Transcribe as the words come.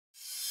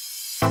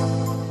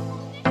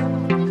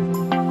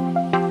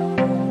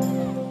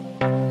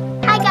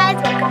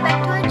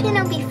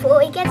channel before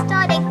we get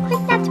started.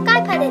 Click that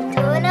subscribe button,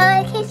 turn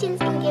on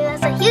notifications, and give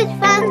us a huge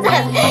thumbs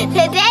up.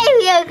 Today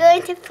we are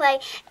going to play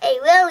a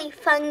really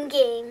fun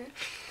game.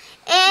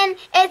 And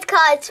it's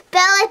called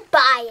Spell It,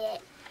 Buy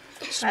It.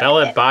 Spell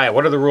it, buy it.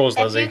 What are the rules,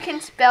 Lizzie? If you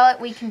can spell it,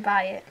 we can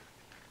buy it.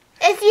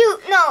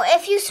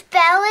 If you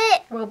spell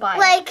it, We'll buy it.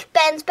 like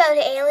Ben spelled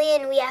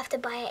alien, we have to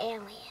buy an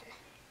alien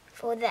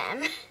for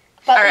them.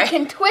 But All we right.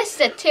 can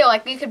twist it too.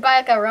 Like you could buy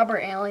like a rubber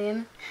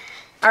alien.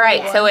 All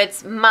right, Yeah. so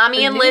it's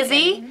Mommy and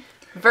Lizzie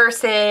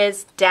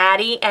versus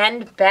Daddy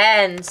and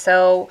Ben.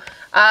 So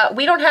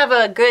we don't have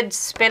a good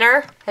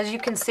spinner, as you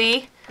can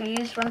see. We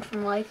used one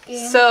from Life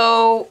Game.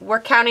 So we're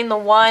counting the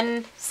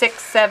 1,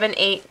 6, 7,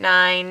 8,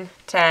 9,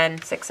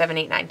 10, 6, 7,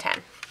 8, 9, 10.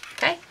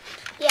 Okay?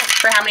 Yeah.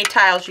 For how many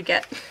tiles you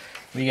get?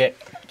 We get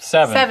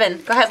 7.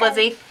 7. Go ahead,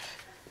 Lizzie.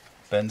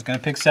 Ben's gonna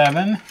pick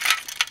 7.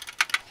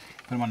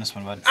 Put him on this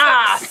one, bud.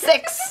 Ah,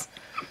 6.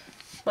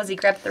 Lizzie,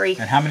 grab 3.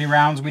 And how many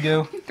rounds we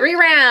do? 3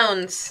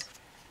 rounds.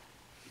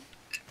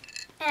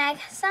 And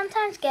I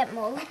sometimes get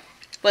more.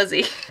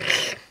 Lizzie.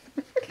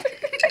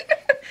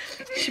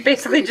 She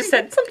basically just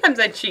said, sometimes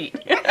I cheat.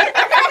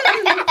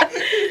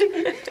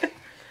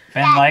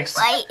 Ben likes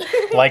Right.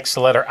 likes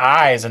the letter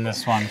I's in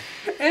this one.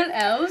 And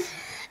L's.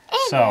 And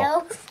So.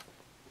 elves.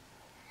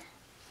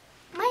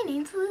 My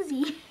name's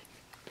Lizzie.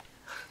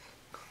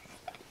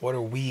 What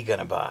are we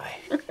gonna buy?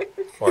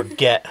 Or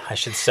get, I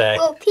should say.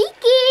 We're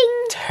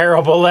peeking.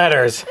 Terrible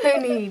letters. Who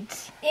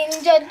needs? In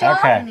the dark.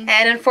 Okay.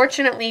 And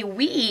unfortunately,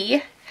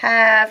 we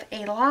have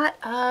a lot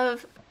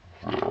of...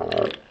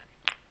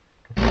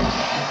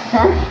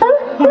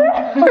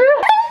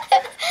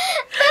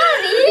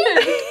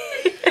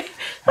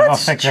 I don't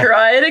Let's think that-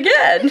 try it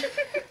again.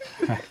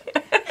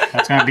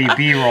 that's gonna be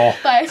B-roll.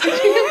 Buy us a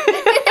kill.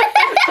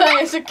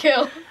 Buy us a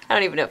kill. I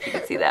don't even know if you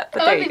can see that, but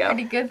That there would you be go.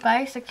 pretty good.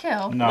 Buy us a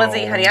kill. No.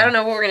 Lizzie, honey, I don't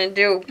know what we're going to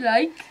do.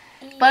 Like.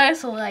 Buy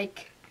us a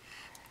like.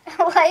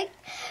 Like,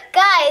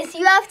 guys,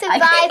 you have to I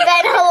buy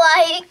Ben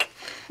a like.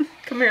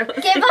 Come here,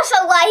 Lizzie. Give us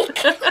a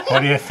like.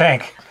 What do you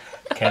think?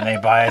 Can they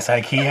buy us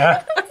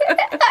IKEA?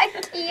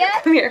 IKEA.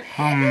 Come here.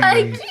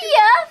 IKEA. You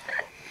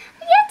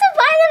have to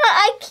buy them at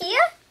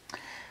IKEA.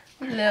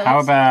 Lils. How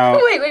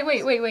about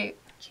Wait.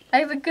 I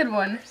have a good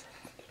one.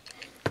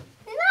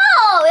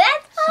 No,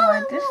 that's So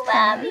horrible, this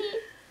time-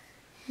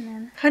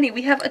 Bobby. Honey,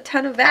 we have a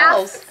ton of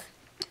vowels.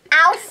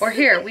 Alf. Or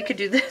here, we could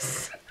do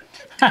this.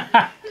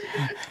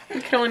 We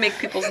can only make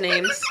people's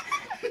names.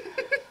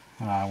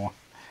 well,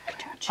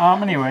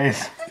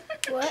 anyways.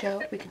 What?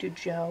 Joe. We could do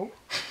Joe.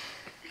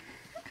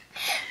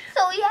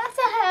 So we have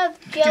to have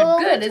Joe.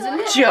 Good, isn't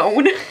it?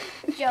 Joan.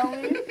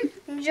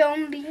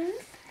 Joan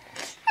Beans.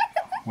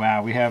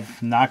 Wow, we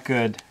have not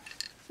good.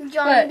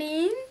 John What?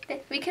 Bean.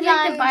 We can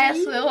make them buy us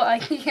Yandy. little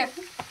IKEA.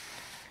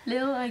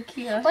 Little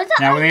IKEA. What's an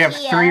Now we have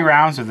IKEA? 3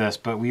 rounds of this,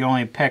 but we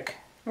only pick.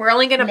 We're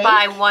only going to Lake?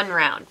 buy 1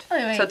 round.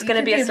 Wait, So it's you going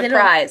to could be a do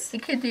surprise. You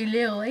could do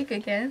Little Lake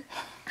again.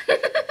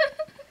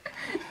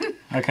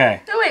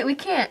 Okay. No, wait, we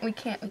can't.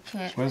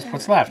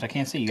 What's left? I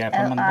can't see. You gotta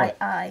put them on the board.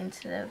 L-I-I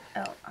instead of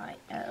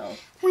L-I-L.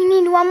 We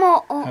need one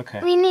more O. Okay.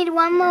 We need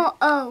one more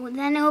O.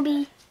 Then it'll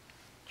be.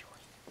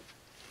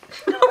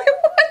 No, we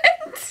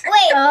wouldn't.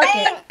 Wait. Oh,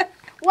 okay.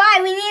 Why?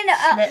 We need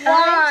a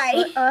Y.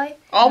 Split I.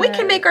 All we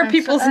can make are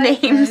people's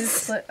names.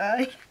 Split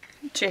I.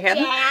 Jan.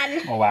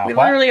 Jan. Oh wow. We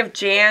What? literally have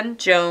Jan,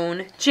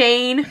 Joan,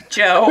 Jane,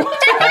 Joe.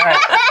 All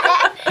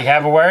right. You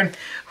have a word?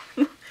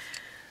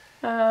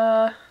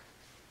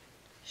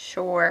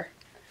 Sure.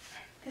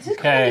 This is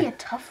Okay. gonna be a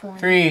tough one.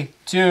 3,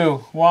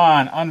 2,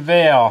 1.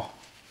 Unveil.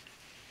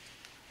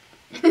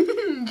 We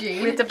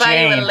have to buy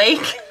you a Jane.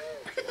 lake.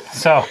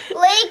 So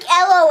Lake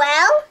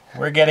LOL.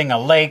 we're getting a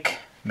lake,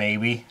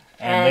 maybe,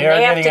 And they are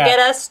they have to getting get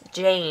us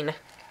Jane.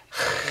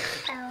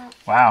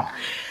 Wow.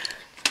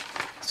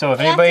 So if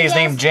They have to anybody's get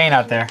named us- Jane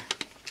out there,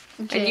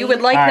 And you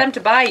would like All right. them to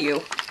buy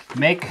you.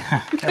 make.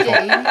 Careful.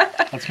 Jane.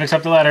 Let's mix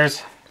up the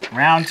letters.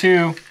 Round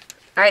 2.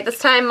 All right, this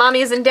time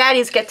mommies and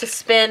daddies get to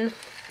spin.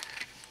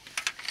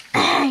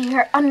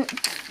 You're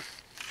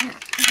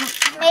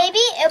Maybe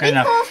it'll be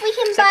enough. cool if we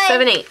can 6, buy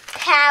 7, 8.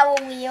 Power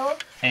Wheel.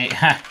 Hey,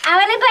 I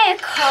want to buy a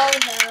car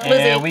though.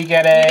 Lizzie, and we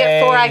get a. you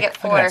get 4, I get Look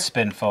at 4. that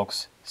spin,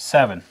 folks.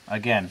 7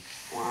 again.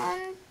 1,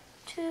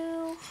 2.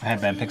 Go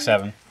ahead, Ben. Pick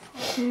 7.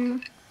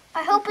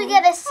 I hope we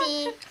get a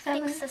C.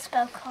 Fix the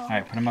spell call. All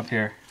right, put them up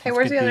here. Hey, Let's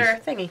where's get the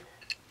other thingy?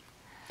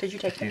 Did you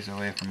take These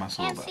away from us a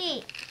Can't little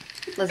bit.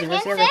 see. Lizzie,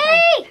 where's Can't the other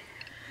thing?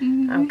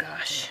 see. Oh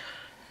gosh.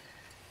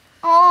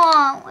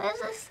 Oh, where's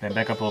this? Ben,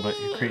 back up a little bit.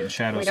 You're creating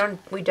shadows.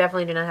 We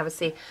definitely do not have a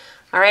C.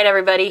 All right,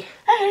 everybody,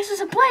 Hey, this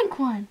is a blank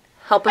one.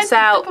 help I us picked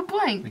out. up a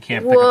blank. We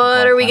can't pick up the What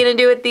black are we one. gonna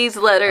do with these I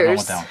don't letters?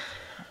 want that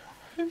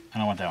one. I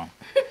don't want that one.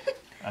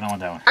 I don't want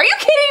that one. Are you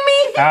kidding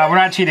me? We're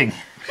not cheating.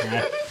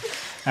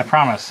 I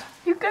promise.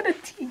 You got a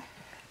T.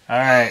 All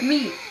right.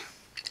 Meat.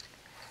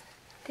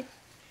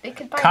 They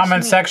could buy us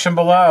Comment meat. section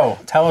below.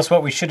 Tell us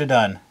what we should have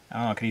done. I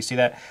don't know. Can you see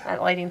that?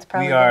 That lighting's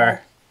probably. We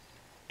are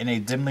in a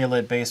dimly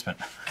lit basement.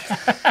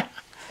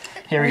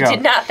 Here we We go.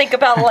 did not think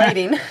about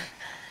lighting.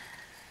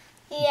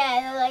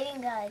 Yeah, the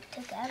lighting guy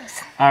took out of.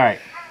 All right.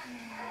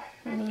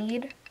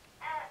 Need.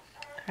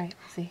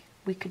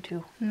 We could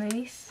do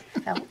Nice.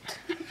 felt.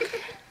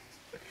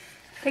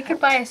 They could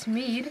buy us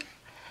mead.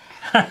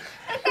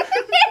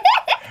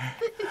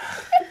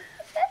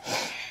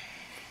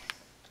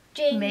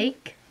 Jane.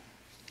 Make.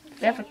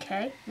 We have a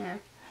K? Yeah.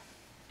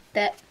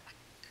 That.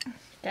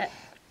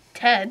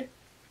 Ted.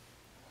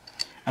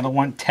 I don't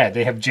want Ted.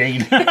 They have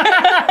Jane. Ted.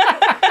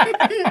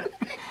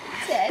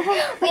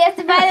 We have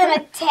to buy them a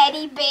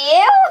teddy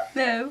bear.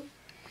 No.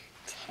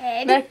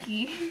 Ted.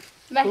 Becky.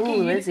 Becky.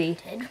 Ooh, Lizzie.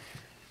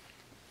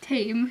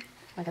 Tame.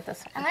 Look at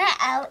this I'm one. gonna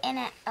O and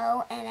an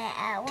O and an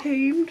L.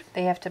 Tamed.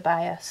 They have to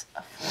buy us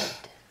a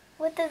float.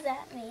 What does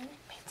that mean? It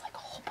means like a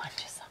whole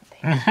bunch of something.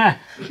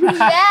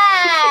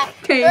 Yeah.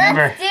 Tamed.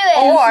 Let's do it.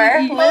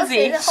 Or Let's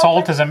Lizzie, do the whole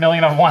Salt is a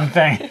million of one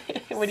thing.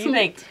 what do you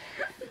think?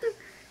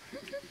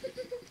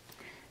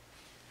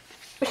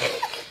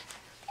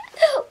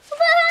 How are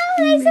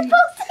they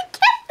supposed to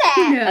get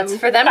that? No. That's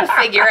for them to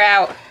figure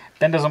out.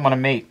 Ben doesn't want to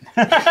mate.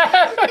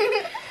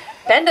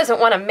 Ben doesn't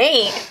want to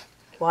mate.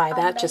 Why,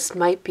 that just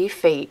might be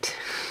fate.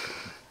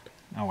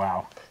 Oh,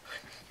 wow.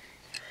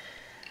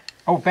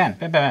 Oh, Ben.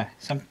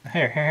 Some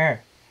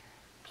here.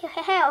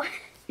 Hell.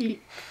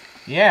 Eat.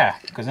 Yeah,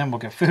 because then we'll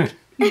get food.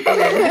 Wait,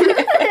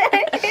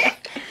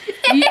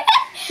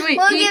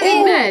 We'll eat give in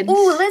you- meds.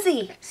 Ooh,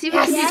 Lizzie. See if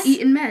I can Yes. get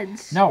eaten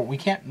meds. No, we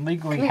can't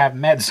legally have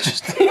meds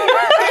just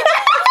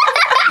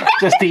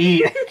just to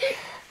eat.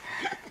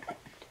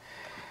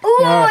 Ooh,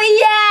 Uh. Oh,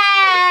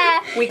 yeah.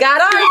 We got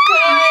ours,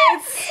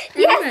 boys.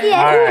 Yes, All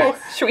yes.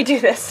 right. Should we do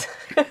this?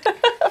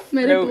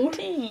 Medical.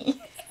 Roti.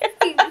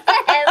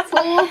 Yes.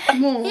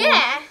 More.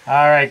 Yeah.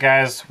 All right,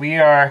 guys. We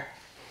are.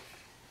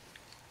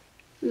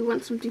 We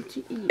want something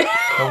to eat.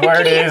 The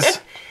word is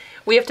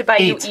We have to buy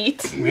Eat. you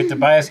eat. we have to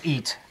buy us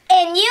eat.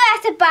 And you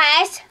have to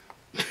buy us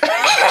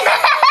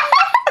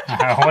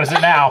What is it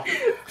now?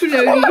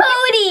 Floaty.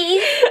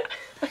 floaties.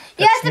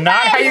 You have That's to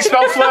not buy how you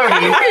spell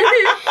floaty. You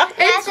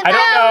have to I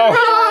don't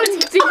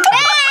know.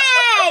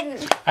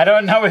 Ben! I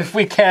don't know if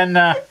we can.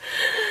 All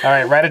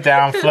right, write it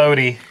down.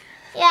 Floaty.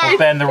 Yeah. We'll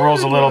bend the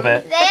rules a little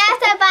bit. They have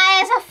to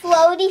buy us a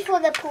floaty for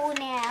the pool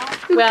now.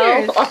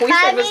 Well, all we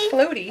said was Mommy.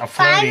 floaty. A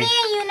Buy me floaty. a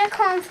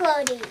unicorn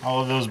floaty.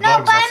 All of those No,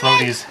 bugs are buy me-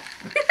 floaties.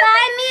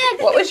 Buy me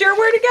a What was your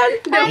word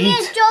again? buy me a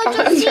Eat.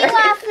 Jojo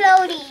Siwa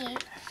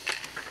floaty.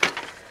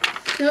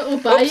 We'll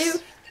buy Oops. you.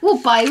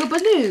 We'll buy you a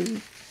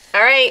balloon.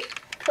 All right,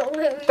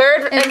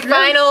 third and It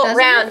final doesn't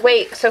round. it?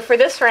 Wait, so for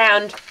this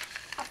round,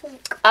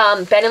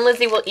 Ben and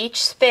Lizzie will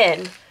each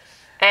spin,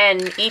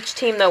 and each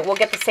team though will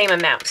get the same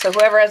amount. So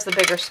whoever has the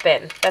bigger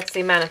spin, that's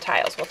the amount of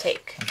tiles we'll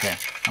take. Okay,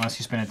 unless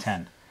you spin a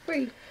 10.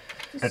 Wait.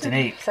 That's an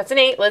 8. So that's an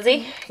 8.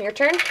 Lizzie, your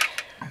turn.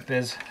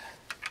 Biz.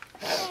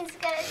 Please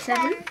get a 10.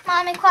 Seven.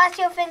 Mommy, cross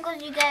your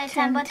fingers, you get a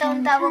 10, but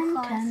don't double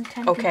cross.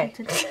 Okay.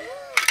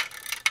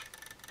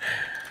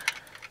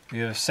 We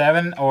have a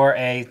 7 or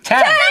a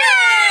 10.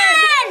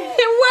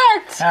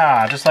 It worked.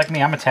 Ah, just like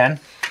me, I'm a 10.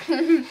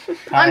 I'm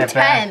Alright,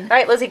 10. All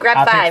right, Lizzie, grab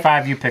I'll 5. pick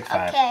 5, you pick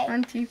 5. Okay.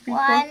 1, 2, 3, 4.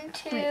 1,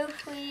 2,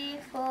 3,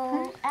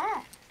 4, 5.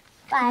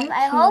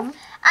 I hope.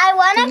 I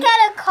want to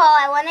get a car.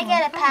 I want to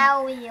get a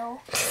Power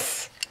Wheel.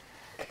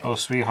 Oh,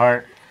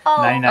 sweetheart. Oh.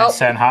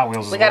 99-cent Hot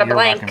Wheels is We got what a you're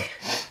blank. rocking.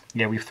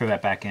 Yeah, we threw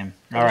that back in.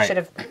 We All right. should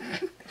have.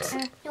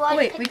 You want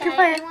Wait, to we pick could that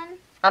buy- other one?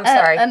 I'm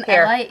sorry. an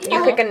Here, LIE.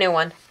 you pick a new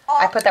one.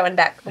 I put that one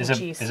back. Oh, Is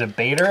jeez. a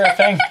baiter a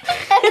thing?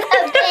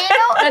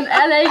 An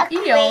LA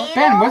eel.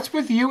 Ben, what's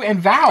with you and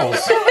vowels?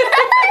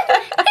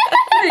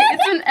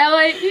 It's an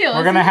LA eel.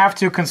 We're going to have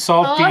to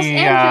consult Los the...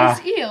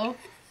 Angeles eel.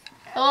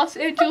 A Los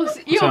Angeles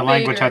eel What's that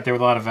language baiter. out there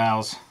with a lot of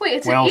vowels? Wait,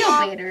 it's Welsh. an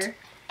eel baiter.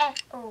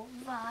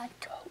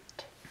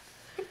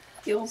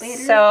 Eel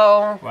baiter.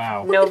 So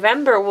Wow.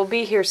 November will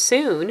be here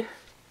soon.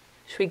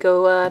 Should we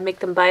go make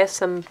them buy us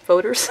some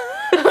voters?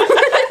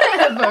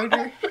 A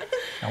boater.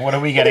 And what are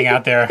we getting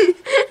out there?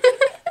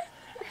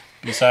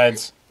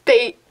 Besides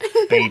Bait.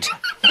 bait.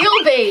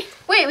 Eel bait.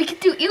 Wait, we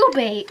could do eel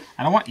bait.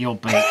 I don't want eel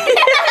bait.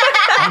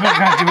 I'm not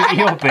going to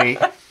do eel bait.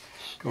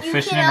 Go You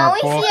fishing can in our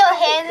always pool. see your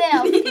hands and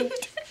our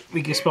feet.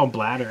 We can spell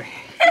bladder.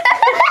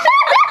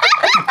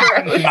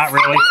 Not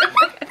really.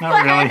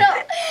 Not really.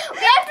 We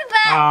have to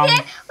buy.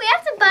 We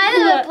have to buy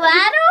them a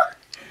bladder.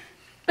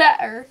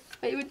 Better.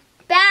 Wait, we-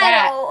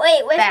 Battle.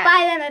 Wait, let's Bat.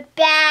 buy them a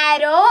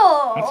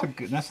battle. That's a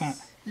good. That's not.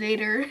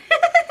 later.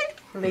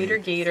 Later,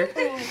 Gator.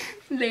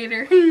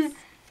 Later.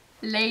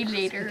 Lay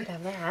later. Could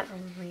have that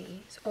on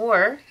these.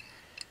 Or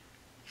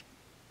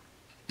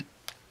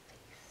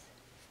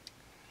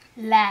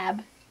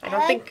Lab. I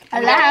don't think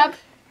A lab.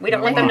 we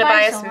don't want them to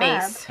buy us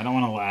mace. I don't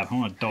want a lab. I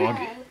want a dog.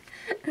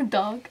 A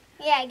dog.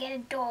 Yeah, get a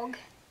dog.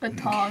 A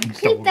dog.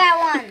 Keep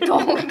that one.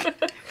 Dog.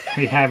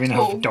 We have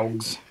enough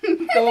dogs.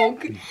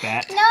 Dog.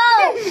 Bat.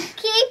 No,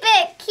 keep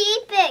it.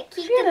 Keep it.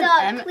 Keep Should the have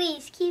dog, an M.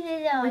 please. Keep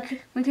the dog.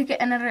 We could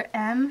get another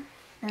M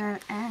and an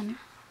N.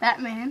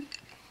 Batman.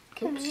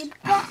 Can we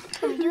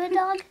do a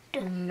dog?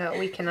 No,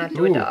 we cannot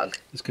do a Ooh, dog.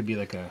 This could be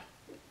like a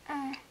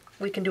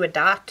We can do a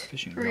dot.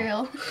 fishing reel.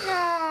 Real.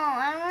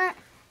 No,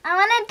 I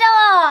want a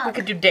dog. We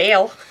could do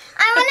Dale.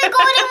 I want a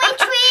golden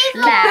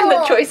retriever. Lab.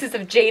 The choices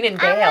of Jane and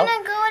I Dale. want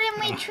a golden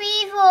golden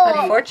retrieval.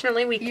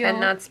 Unfortunately, we Yo.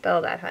 cannot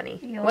spell that, honey.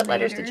 Yo What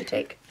letters later. did you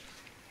take?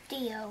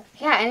 Dio.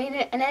 Yeah,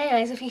 and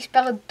anyways, if you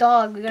spelled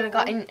dog, we would have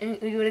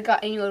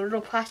gotten you a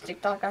little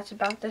plastic dog that's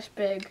about this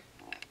big.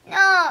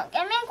 No,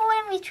 give me a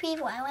golden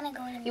retrieval. I want a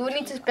golden You would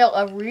need to retrieval. spell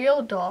a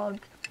real dog.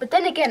 But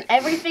then again,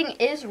 everything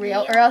is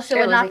real, or else it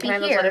Here, would not Lizzie, be can I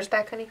have those here, letters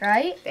back, honey?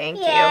 right? Thank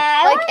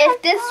Yeah, I Like want if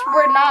a this dog.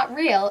 were not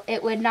real,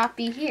 it would not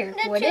be here,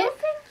 The would two it?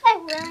 things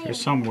I really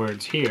There's some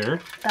words here.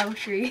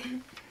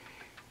 Beltry.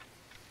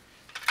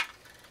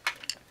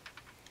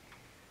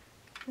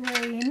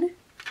 Rain.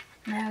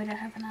 No, we don't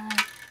have an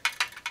eye.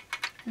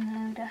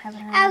 No, we don't have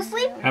an eye. I'll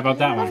sleep How about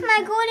that with one? my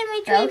golden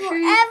retrieval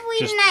Beltry? every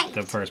Just night.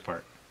 the first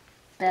part.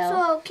 So Bell.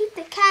 I'll keep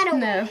the cat away.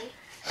 No.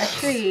 A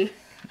tree.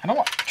 I don't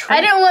want tree.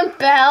 I didn't want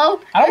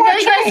Belle. I don't want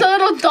I got tree. a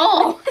little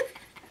doll.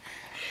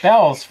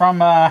 Bells from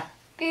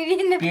Beauty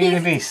and the Beauty and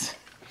the Beast. Beast.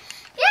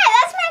 Yeah,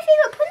 that's my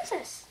favorite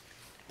princess.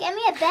 Get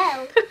me a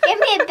bell. Get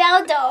me a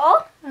bell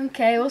doll.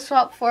 Okay, we'll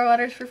swap 4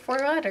 letters for 4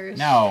 letters.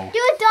 No. Do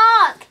a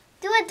dog.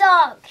 Do a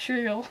dog.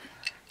 Real.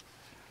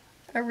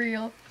 A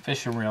real.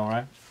 Fish are real,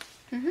 right?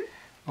 Mhm.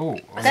 Oh,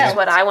 This Belt. is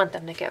what I want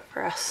them to get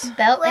for us.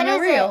 Belt What and a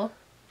is real.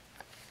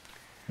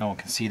 no one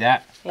can see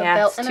that. Yeah,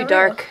 belt it's and too a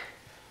dark.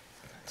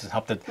 Doesn't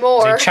help the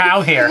More. there's a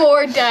child here.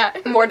 More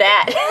dat. More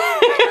dat.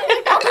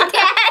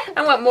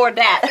 I want more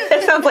dat.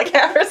 That sounds like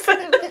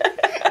Harrison.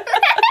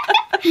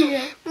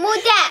 More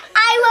that.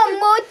 I want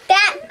more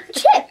that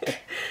chip.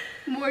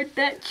 More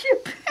dat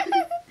chip.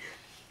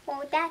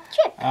 More that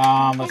chip.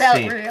 Let's Belt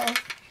see. real.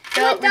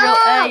 Belt real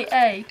dog.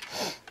 A.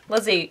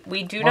 Lizzie,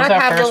 we do What was not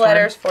that have the first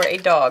letters for a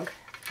dog.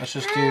 Let's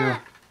just do.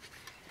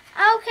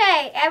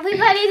 Okay,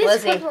 everybody to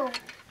Lizzie. scribble.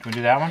 Can we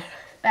do that one?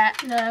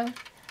 Bat, no.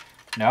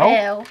 No.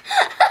 Bell.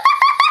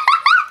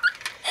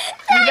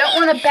 We don't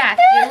want a bat,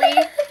 do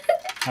we?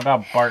 How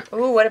about Bart?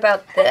 Ooh, what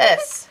about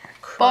this?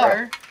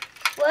 Bar.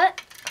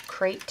 What?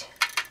 Crate.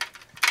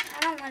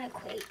 I don't want to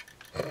quit.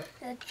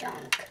 The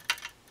junk.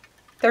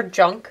 They're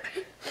junk.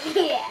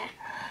 Yeah.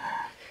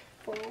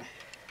 Fool.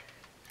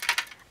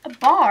 A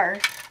bar.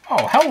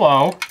 Oh,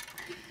 hello.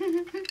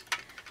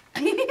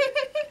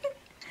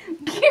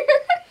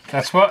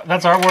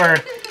 That's our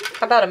word.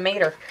 How about a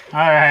mater? All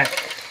right.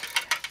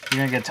 You're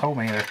gonna get toe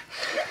mater.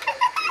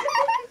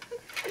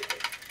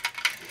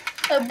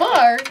 A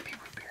bar.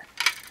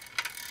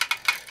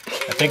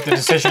 I think the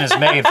decision is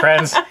made,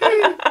 friends.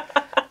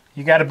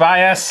 You gotta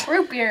buy us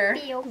Root beer.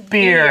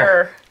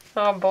 beer.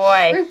 Oh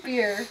boy. Root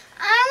beer.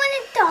 I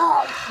want a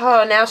dog.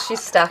 Oh, now she's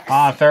stuck.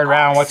 On third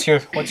round. What's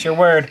your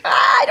word?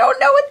 I don't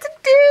know what to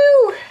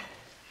do.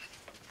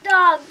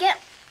 Dog. Get.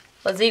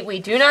 Lizzie, we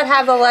do not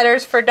have the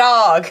letters for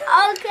dog.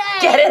 Okay.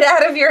 Get it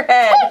out of your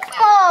head.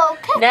 Pickle.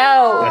 Pickle.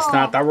 No. That's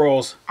not the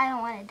rules. I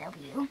don't want a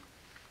W.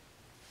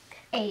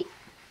 8.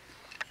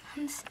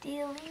 I'm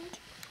stealing.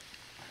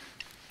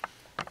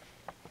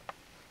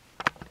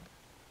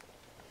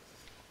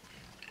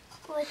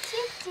 What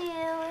you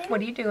doing?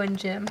 What are you doing,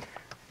 Jim?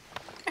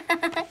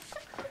 What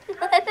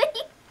are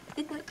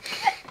you doing?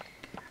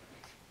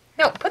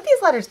 No, put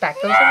these letters back.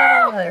 Those are not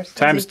our letters.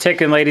 Time's Lizzie,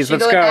 ticking, ladies.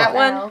 should Let's we go go. with that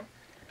one?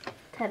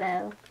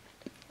 Hello.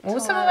 What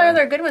was some of our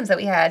other good ones that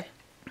we had?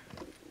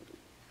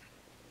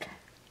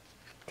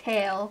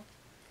 Tail.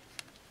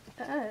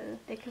 Oh,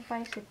 they could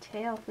buy us a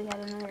tail if we had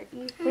another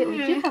E. Wait, we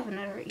do have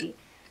another E.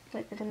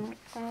 Wait, but then,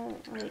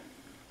 wait.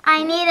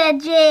 I need a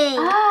J.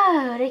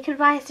 Oh, they could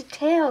buy us a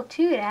tail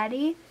too,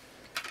 Daddy.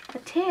 A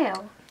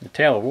tail. The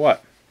tale of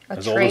what? A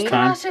As old as train? They could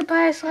time. also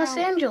buy us Los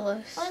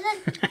Angeles. What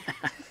was it?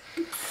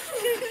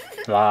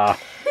 Ah,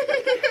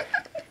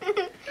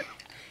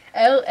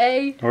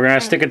 L.A. we're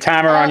gonna stick a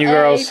timer on you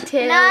girls.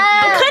 Tail. No.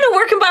 I'm kind of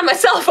working by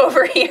myself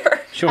over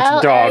here. She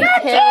wants a dog.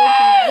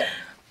 Tail.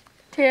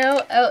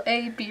 Tail.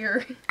 L.A.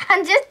 beer.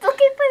 I'm just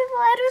looking for the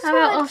letters How for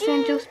about a Los J.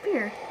 Angeles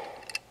beer?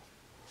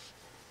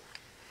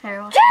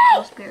 There, Los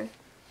Angeles beer.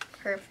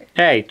 Perfect.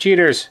 Hey,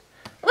 cheaters!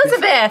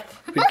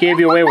 Elizabeth. We gave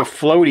you away with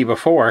floaty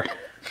before.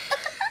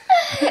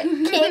 Kick.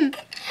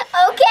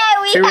 Okay,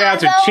 we 2 have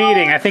rounds of a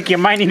cheating. I think you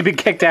might need to be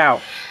kicked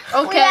out.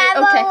 Okay, have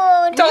a okay.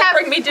 load. Don't We have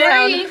bring me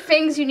down. 3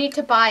 things you need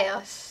to buy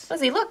us.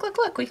 Lizzie, look.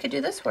 We could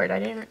do this word.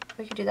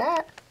 We could do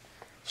that.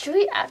 Should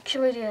we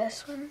actually do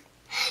this one?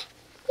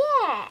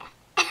 Yeah.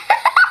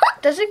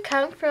 Does it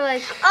count for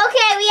like...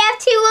 Okay, we have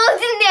 2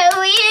 words and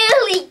they're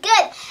really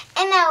good.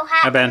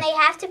 And Ben. they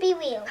have to be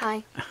real.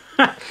 Hi.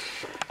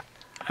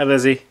 Hi,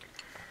 Lizzie.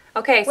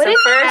 Okay, Would so it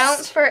count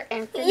first, for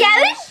infants? Yeah,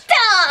 the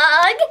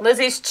dog.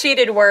 Lizzie's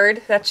cheated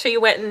word that she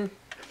went and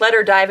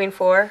letter diving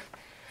for.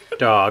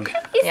 Dog.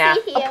 You Yeah.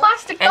 see A here.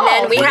 plastic And dog.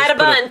 then we We'll had a just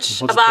put a-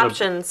 bunch we'll of just put a-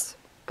 options,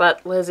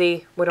 but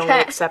Lizzie would only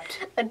Cat.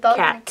 accept A dog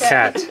cat. and a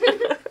cat. Cat. And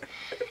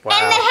they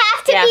Wow.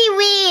 have to Yeah. be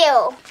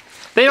real.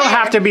 They don't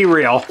have to be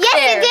real. Yes,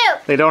 There. they do.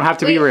 They don't have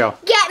to be real.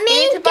 Get me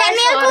need to buy us a a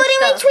lot of golden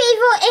stuff.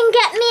 retrieval and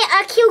get me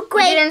a cute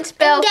gray. didn't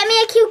spell- And get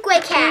me a cute gray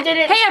You cat.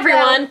 didn't Hey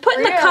everyone, spell put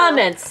in the real.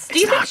 comments. Do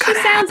you think she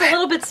sounds a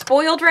little bit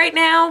spoiled right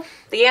now?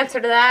 The answer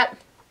to that?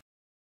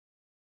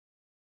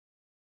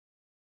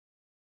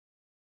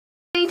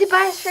 You need to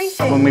buy us free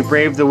things. when we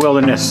braved the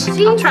wilderness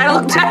I'll try to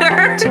look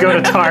better. to go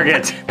to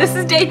Target. This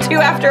is day 2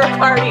 after a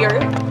party, or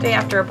day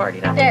after a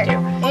party, not There. day 2.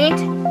 You need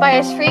to buy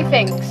us free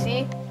things,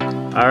 see?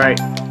 All right,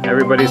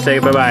 everybody say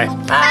bye-bye.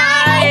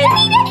 Bye.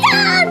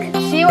 I need a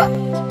dog! See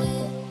what?